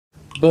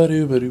Wow,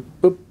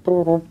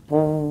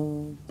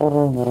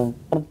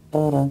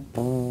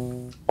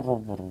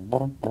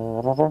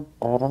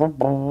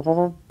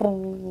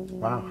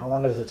 how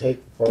long does it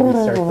take before we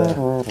start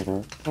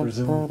the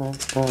resume?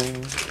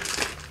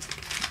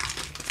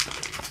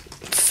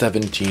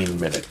 17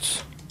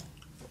 minutes.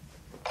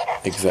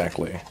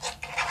 Exactly.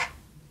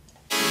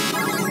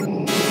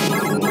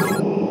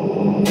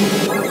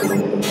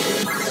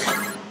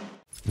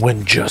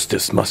 When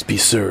justice must be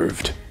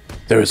served,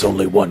 there is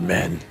only one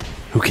man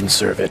who can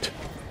serve it.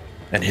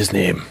 And his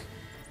name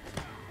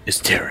is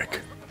Tarek.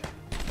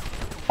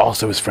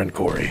 Also his friend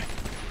Corey.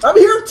 I'm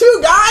here too,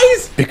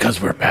 guys!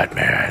 Because we're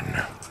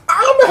Batman.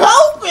 I'm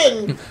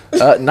helping!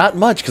 Not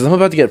much, because I'm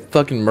about to get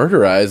fucking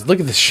murderized.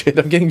 Look at this shit.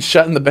 I'm getting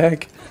shot in the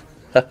back.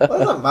 Well,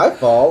 that's not my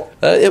fault.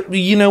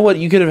 You know what?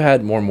 You could have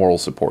had more moral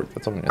support.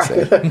 That's what I'm going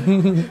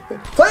to say.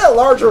 Play a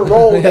larger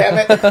role, damn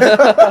it.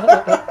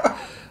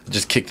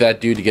 Just kick that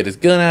dude to get his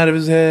gun out of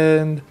his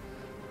hand.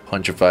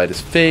 Punchified his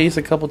face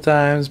a couple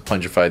times.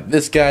 Punchified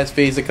this guy's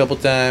face a couple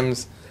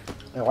times.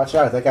 Yeah, watch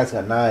out, that guy's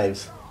got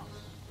knives.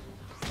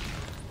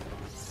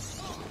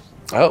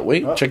 Oh,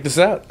 wait. Check this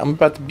out. I'm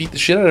about to beat the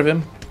shit out of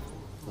him.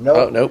 Nope.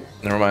 Oh, nope.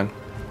 Never mind.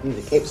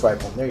 Use a cape swipe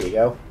him. There you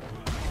go.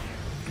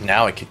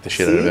 Now I kicked the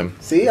shit out of him.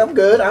 See, I'm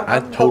good. I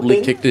I'm totally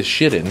helping. kicked his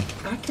shit in.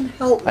 I can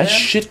help, man. I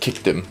shit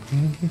kicked him.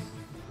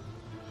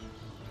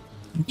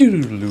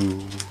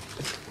 Doodaloo.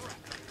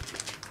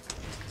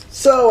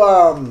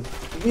 So,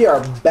 we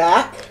are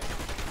back.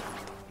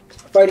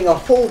 Fighting a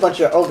whole bunch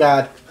of... Oh,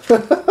 God.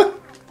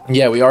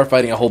 Yeah, we are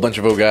fighting a whole bunch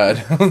of oh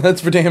god. That's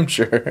for damn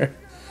sure.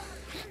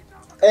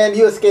 And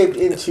you escaped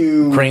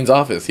into... Crane's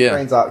office, yeah.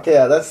 Crane's office.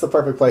 Yeah, that's the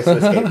perfect place to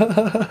escape.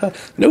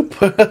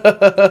 Nope.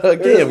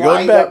 Okay, I'm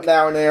going back. Up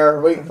down there,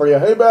 waiting for you.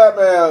 Hey,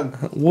 Batman.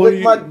 What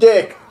Lick my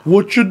dick.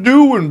 What you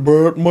doing,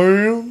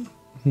 Batman?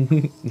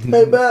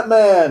 Hey,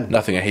 Batman.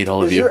 Nothing, I hate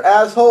all of Is you. your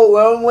asshole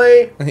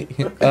lonely?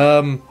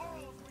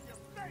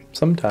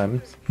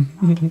 Sometimes.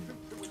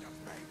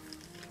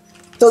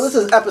 So this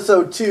is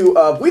episode 2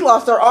 of We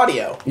Lost Our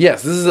Audio.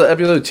 Yes, this is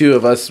episode 2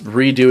 of us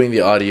redoing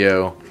the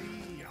audio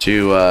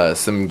to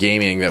some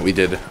gaming that we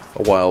did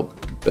a while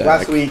back.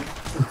 Last week.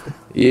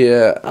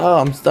 Yeah. Oh,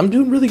 I'm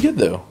doing really good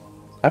though.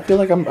 I feel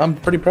like I'm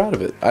pretty proud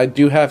of it. I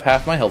do have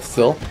half my health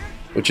still,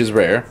 which is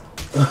rare.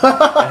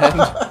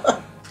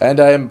 and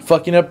I am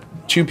fucking up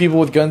 2 people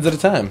with guns at a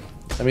time.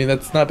 I mean,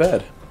 that's not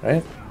bad,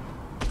 right?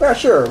 Yeah,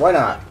 sure. Why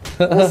not?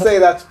 We'll say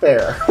that's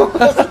fair.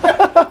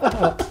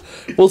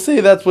 We'll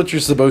say that's what you're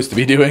supposed to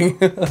be doing.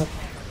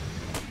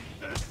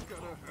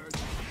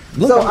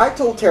 Look, So I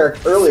told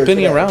Tarek earlier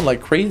spinning today, around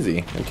like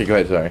crazy. Okay, go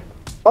ahead. Sorry.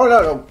 Oh,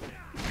 no.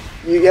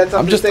 You had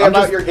something to say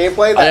about your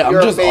gameplay? That I'm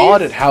you're just amazed?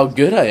 awed at how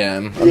good I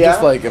am. I'm Yeah?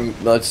 just like,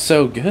 that's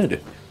so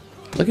good.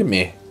 Look at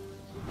me.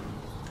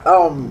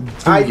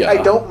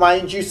 I don't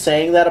mind you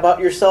saying that about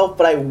yourself,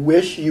 but I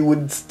wish you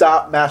would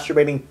stop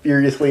masturbating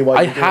furiously while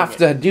I you're doing have it.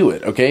 to do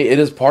it, okay? It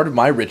is part of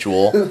my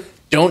ritual.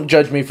 Don't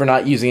judge me for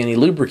not using any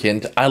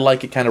lubricant. I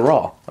like it kind of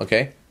raw,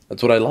 okay?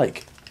 That's what I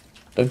like.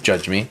 Don't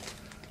judge me.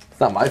 It's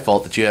not my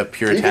fault that you have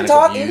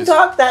puritanical views. You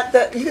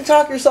can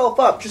talk yourself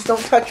up. Just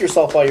don't touch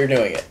yourself while you're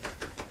doing it.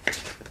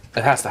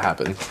 It has to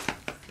happen.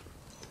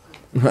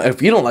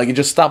 If you don't like it,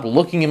 just stop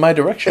looking in my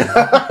direction.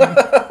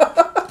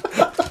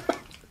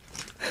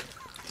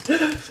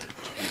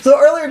 So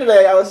earlier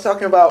today, I was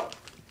talking about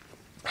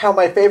how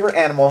my favorite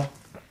animal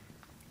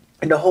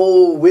in the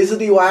whole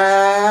wizardy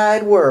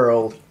wide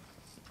world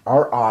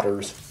are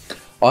otters.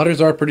 Otters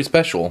are pretty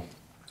special.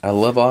 I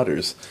love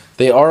otters.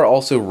 They are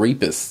also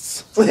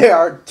rapists. They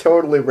are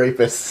totally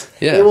rapists.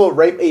 Yeah. They will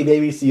rape a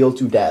baby seal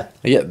to death.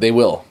 Yeah, they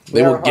will.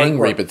 They will are gang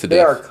hardcore. rape it to They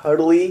death. are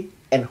cuddly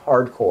and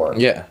hardcore.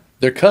 Yeah.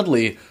 They're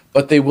cuddly,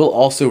 but they will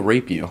also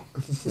rape you.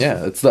 Yeah,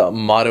 that's the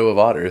motto of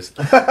otters.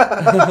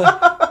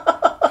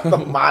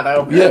 The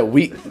motto. Yeah,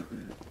 we...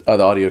 Oh,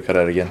 the audio cut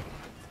out again.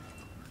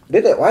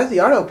 Did it? Why is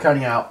the audio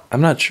cutting out? I'm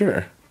not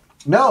sure.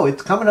 No,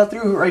 it's coming up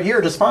through right here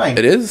just fine.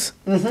 It is?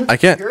 Mm-hmm. I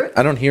can't... Hear it?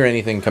 I don't hear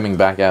anything coming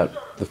back out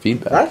the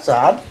feedback. That's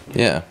odd.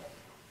 Yeah.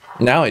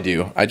 Now I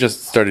do. I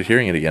just started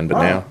hearing it again, but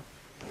now...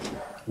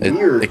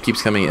 Weird. It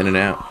keeps coming in and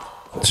out.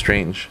 It's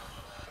strange.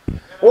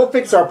 We'll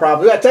fix our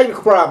problem. We got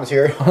technical problems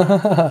here.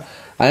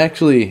 I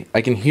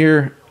can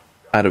hear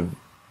out of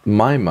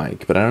my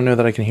mic, but I don't know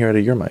that I can hear out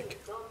of your mic.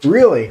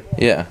 Really?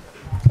 Yeah.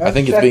 I Let's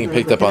think it's check being the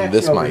picked up on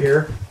this connection over mic.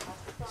 Here.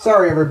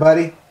 Sorry,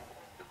 everybody.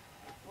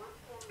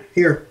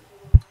 Here.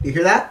 You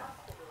hear that?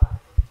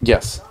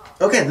 Yes.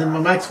 Okay, then my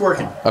mic's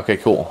working. Okay,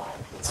 cool.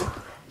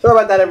 Sorry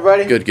about that,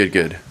 everybody.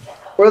 Good.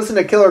 We're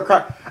listening to Killer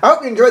Croc. I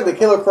hope you enjoyed the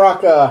Killer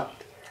Croc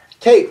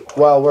tape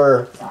while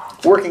we're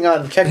working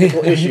on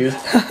technical issues.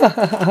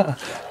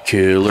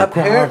 Killer Croc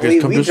Apparently,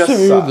 has come we to just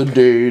save suck. the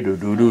day.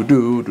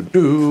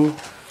 Do.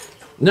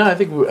 No, I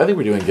think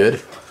we're doing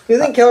good. You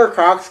think Killer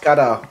Croc's got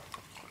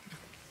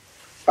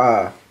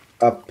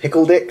a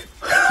pickle dick?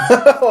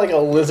 Like a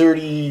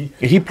lizardy...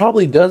 He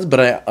probably does,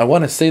 but I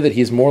want to say that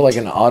he's more like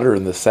an otter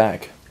in the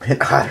sack.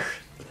 An otter.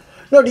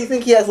 No, do you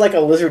think he has like a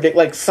lizard dick?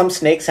 Like some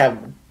snakes have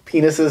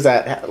penises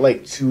that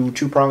like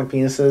two-pronged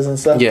penises and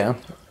stuff? Yeah.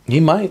 He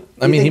might.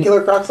 I You mean, think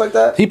Killer Croc's like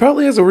that? he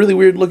probably has a really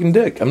weird looking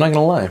dick. I'm not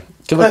gonna lie.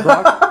 Killer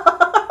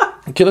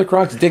Croc. Killer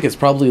Croc's dick is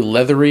probably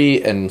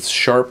leathery and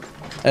sharp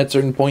at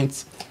certain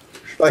points.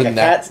 Like a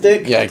cat's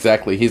dick? Yeah,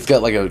 exactly. He's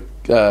got like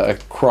a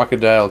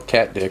crocodile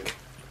cat dick.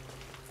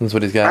 That's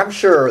what he's got. I'm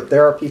sure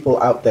there are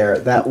people out there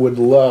that would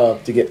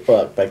love to get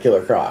fucked by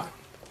Killer Croc.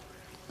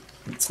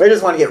 They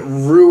just want to get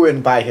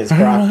ruined by his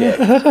croc dick.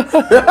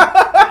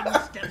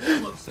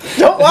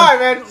 Don't lie,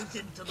 man.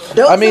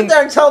 Don't sit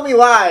there and tell me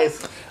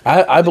lies.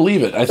 I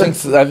believe it. I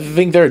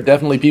think there are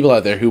definitely people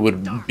out there who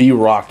would be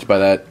rocked by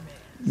that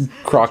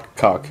croc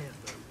cock.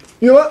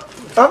 You know what?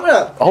 I'm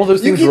gonna. All of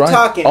those things rhyme.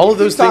 Talking. All of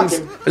those things.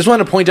 I just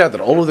want to point out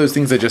that all of those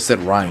things I just said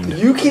rhymed.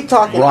 You keep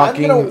talking.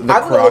 Rocking I'm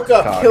gonna look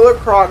up cock. Killer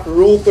Croc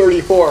Rule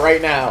 34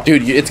 right now.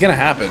 Dude, it's gonna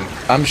happen.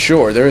 I'm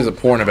sure there is a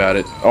porn about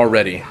it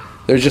already.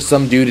 There's just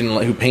some dude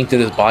who painted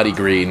his body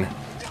green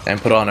and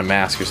put on a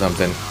mask or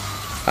something.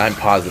 I'm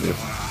positive.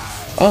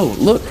 Oh,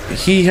 look,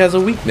 he has a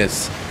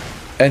weakness,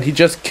 and he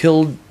just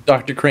killed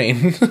Dr.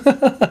 Crane.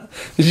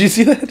 Did you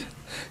see that?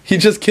 He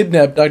just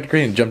kidnapped Dr.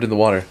 Crane and jumped in the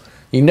water.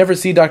 You never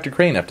see Dr.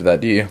 Crane after that,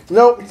 do you?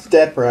 Nope, it's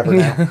dead forever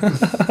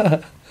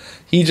now.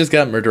 He just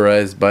got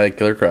murderized by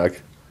Killer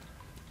Croc.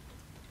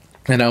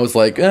 And I was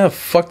like, oh,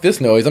 fuck this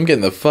noise. I'm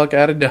getting the fuck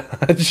out of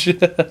Dodge.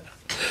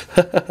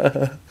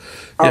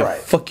 All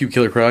right. Fuck you,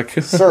 Killer Croc.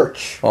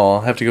 Search. Oh,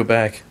 I'll have to go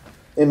back.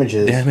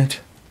 Images. Damn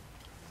it.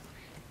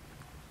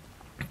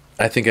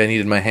 I think I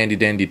needed my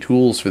handy-dandy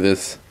tools for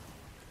this.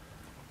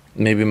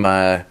 Maybe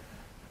my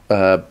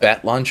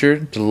bat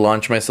launcher to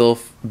launch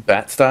myself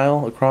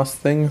bat-style across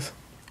things.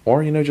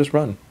 Or, just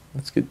run.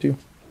 That's good, too.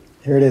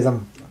 Here it is.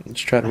 Let's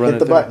try to run hit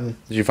the button.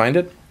 Did you find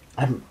it?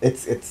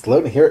 It's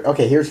loading here.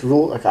 Okay, here's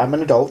rule. Okay, I'm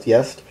an adult.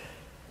 Yes.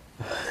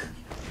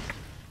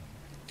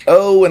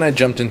 Oh, and I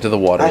jumped into the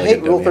water. I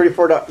hate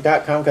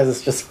rule34.com because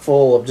it's just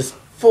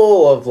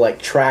full of like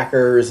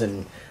trackers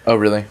and. Oh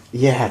really?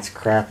 Yeah, it's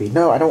crappy.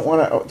 No, I don't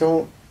want to.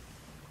 Don't.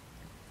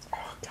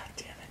 Oh god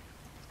damn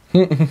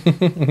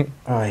it!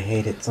 Oh, I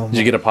hate it so much. Did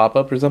you get a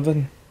pop-up or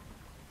something?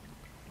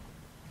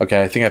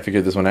 Okay, I think I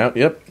figured this one out.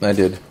 Yep, I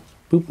did.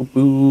 Boop, boop,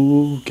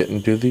 boop.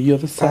 Getting to the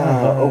other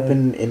side.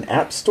 Open in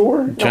App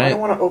Store? No, I don't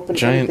want to open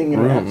anything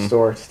in App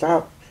Store.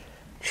 Stop.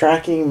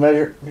 Tracking,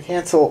 measure,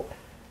 cancel.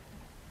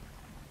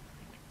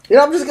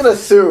 I'm just going to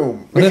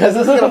assume. Because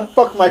this is going to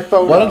fuck my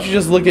phone Why up. don't you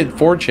just look at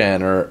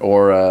 4chan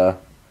or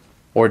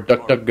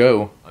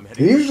DuckDuckGo?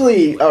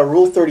 Usually,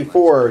 Rule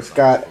 34's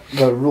got...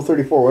 The Rule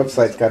 34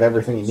 website's got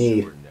everything you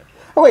need.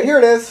 Oh, wait, here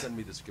it is. Send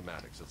me the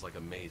schematics. It's like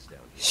a maze down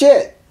here.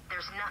 Shit.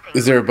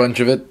 Is there a bunch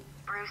of it?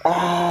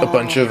 A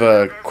bunch of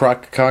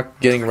croc cock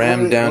getting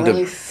rammed down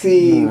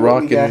to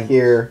rock and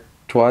here.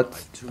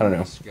 Twats? I don't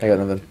know. I got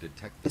nothing.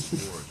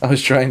 I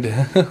was trying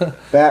to...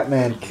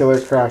 Batman,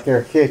 Killer Croc.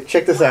 Here,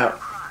 check this out.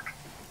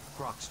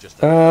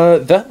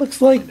 That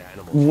looks like...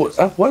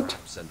 what?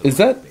 Is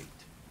that...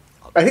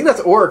 I think that's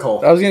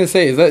Oracle. I was gonna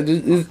say,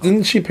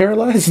 isn't she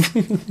paralyzed?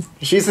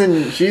 she's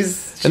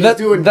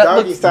doing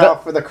doggy style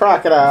for the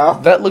crocodile.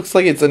 That looks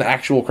like it's an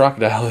actual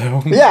crocodile,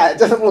 though. Yeah, it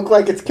doesn't look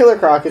like it's Killer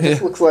Croc. It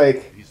just looks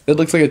like... It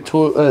looks like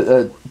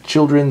a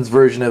children's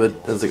version of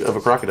a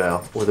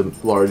crocodile with a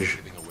large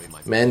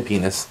man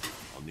penis.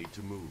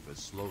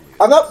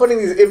 I'm not putting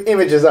these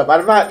images up.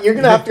 I'm not. You're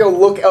gonna have to go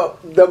look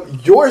up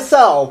them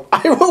yourself.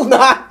 I will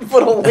not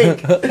put a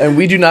link. And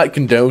we do not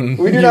condone.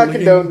 We do not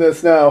condone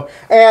this. No.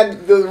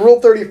 And the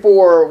Rule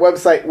 34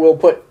 website will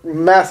put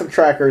massive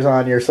trackers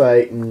on your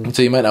site. And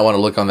so you might not want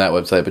to look on that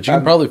website, but you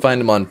can probably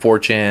find them on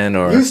 4chan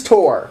or use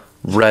Tor.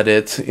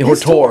 Reddit or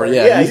Tor.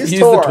 Yeah, use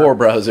Tor. the Tor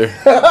browser.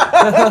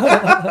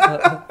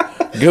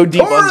 Go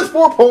deep. Tor is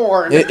for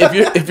porn.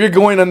 if you're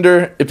going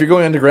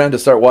underground to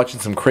start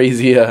watching some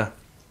crazy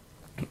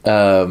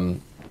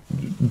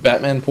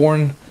Batman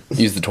porn,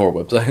 use the Tor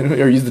website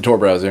or use the Tor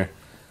browser.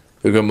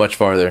 It'll go much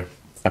farther.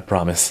 I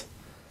promise.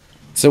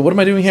 So what am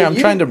I doing here? I'm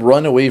trying to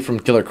run away from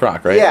Killer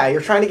Croc, right? Yeah,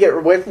 you're trying to get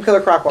away from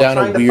Killer Croc while Down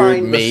trying a to weird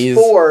find maze.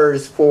 the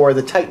spores for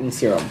the Titan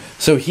serum.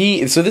 So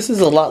this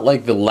is a lot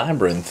like the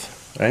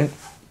Labyrinth, right?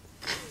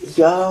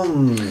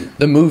 Yum.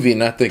 The movie,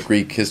 not the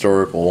Greek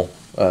historical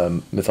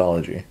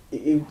mythology.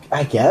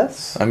 I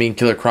guess. I mean,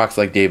 Killer Croc's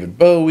like David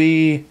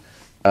Bowie.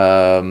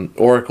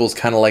 Oracle's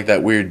kind of like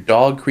that weird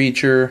dog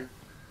creature.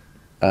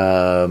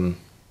 Smell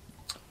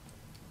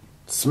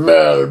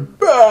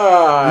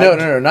bad.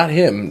 No, not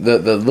him. The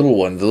little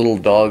one, the little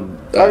dog.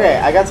 Okay,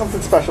 I got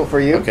something special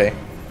for you. Okay.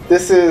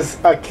 This is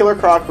a Killer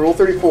Croc Rule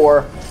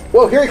 34.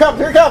 Whoa, here he comes,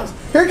 here he comes,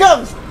 here he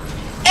comes!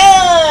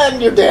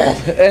 And you're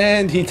dead.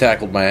 And he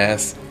tackled my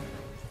ass.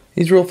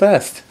 He's real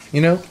fast,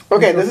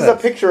 Okay, this is a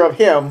picture of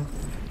him.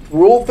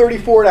 Rule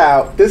 34'd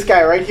out. This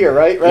guy right here,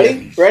 right?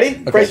 Ready? Yeah. Ready?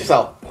 Okay. Brace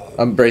yourself.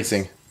 I'm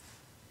bracing.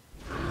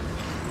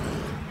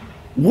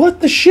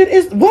 What the shit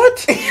is...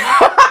 What?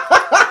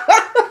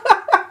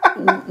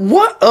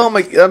 What? Oh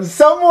my...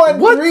 Someone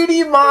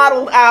 3D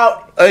modeled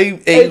out a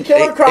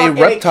Killer Croc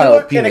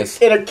reptile penis.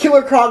 in a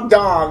Killer Croc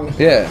dong.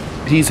 Yeah,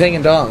 he's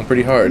hanging dong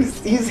pretty hard.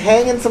 He's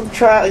hanging some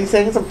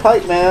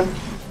pipe, man.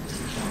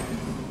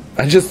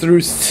 I just threw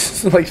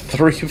like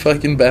 3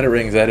 fucking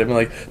batarangs at him.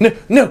 Like, no,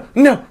 no,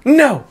 no,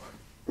 no!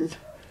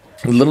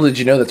 Little did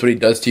you know that's what he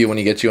does to you when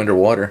he gets you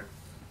underwater.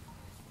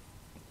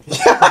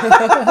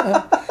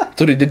 That's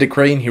what he did to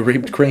Crane. He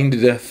raped Crane to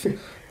death. Here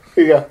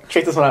you go.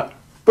 Check this one out.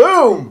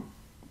 Boom!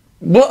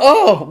 Well,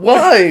 oh,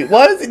 why?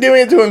 Why is he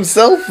doing it to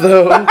himself,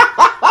 though?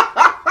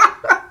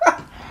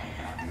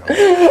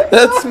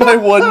 That's my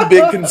one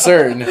big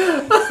concern.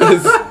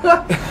 Just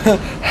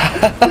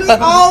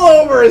all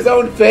over his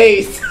own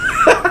face.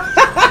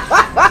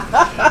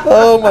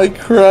 Oh my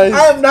Christ.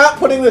 I am not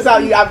putting this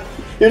out.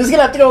 You're just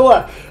gonna have to go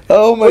look.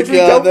 Oh my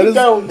God, that is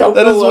don't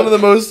one of the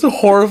most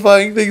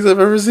horrifying things I've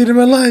ever seen in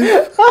my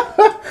life.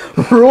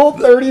 Rule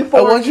 34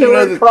 I want you to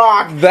know that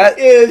Croc that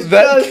is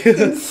that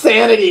just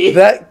insanity.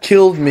 That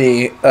killed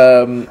me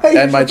and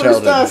my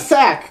childhood. First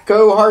sack.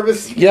 Go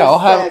harvest. Yeah,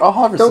 I'll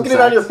harvest. Don't get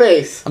it on your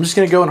face. I'm just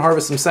gonna go and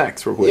harvest some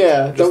sacks real quick.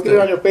 Yeah, don't get it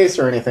on your face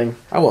or anything.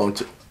 I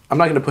won't. I'm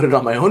not gonna put it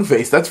on my own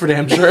face. That's for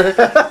damn sure.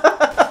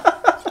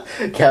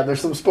 Gather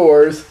some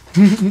spores.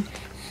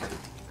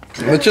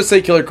 Let's just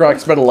say Killer Croc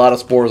spread a lot of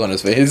spores on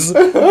his face.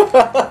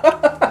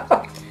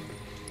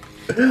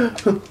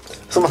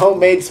 Some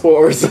homemade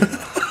spores.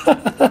 I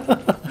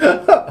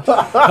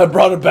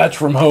brought a batch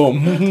from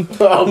home.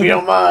 Oh, you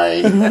don't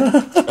mind.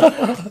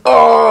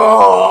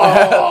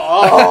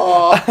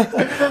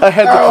 I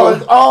had to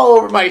it's all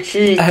over my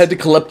cheeks. I had to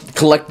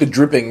collect the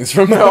drippings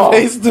from my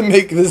face to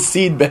make this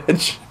seed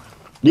batch.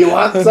 You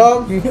want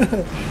some?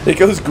 It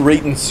goes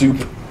great in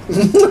soup.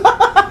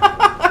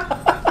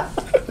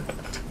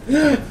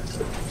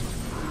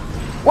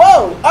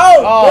 Whoa!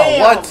 Oh,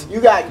 damn! What? You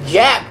got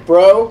jacked,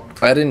 bro.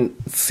 I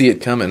didn't see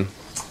it coming.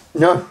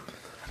 No.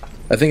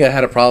 I think I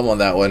had a problem on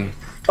that one.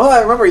 Oh,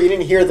 I remember you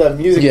didn't hear the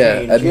music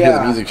change. I didn't hear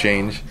the music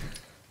change.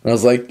 And I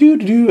was like,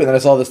 doo-doo-doo, and then I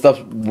saw this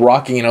stuff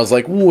rocking, and I was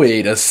like,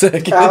 wait a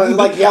second. I was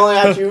like yelling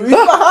at you, he's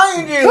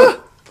behind you!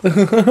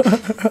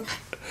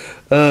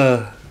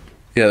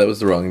 Yeah, that was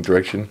the wrong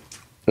direction.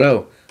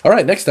 Oh,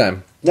 alright, next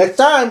time. Next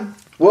time,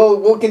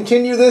 we'll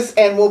continue this,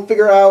 and we'll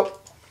figure out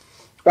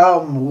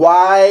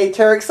why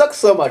Tarek sucks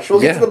so much.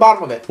 We'll get to the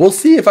bottom of it. We'll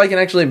see if I can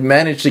actually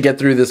manage to get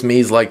through this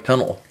maze-like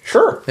tunnel.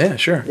 Sure. Yeah,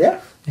 sure. Yeah.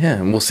 Yeah,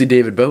 and we'll see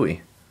David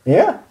Bowie.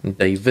 Yeah.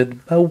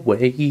 David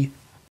Bowie.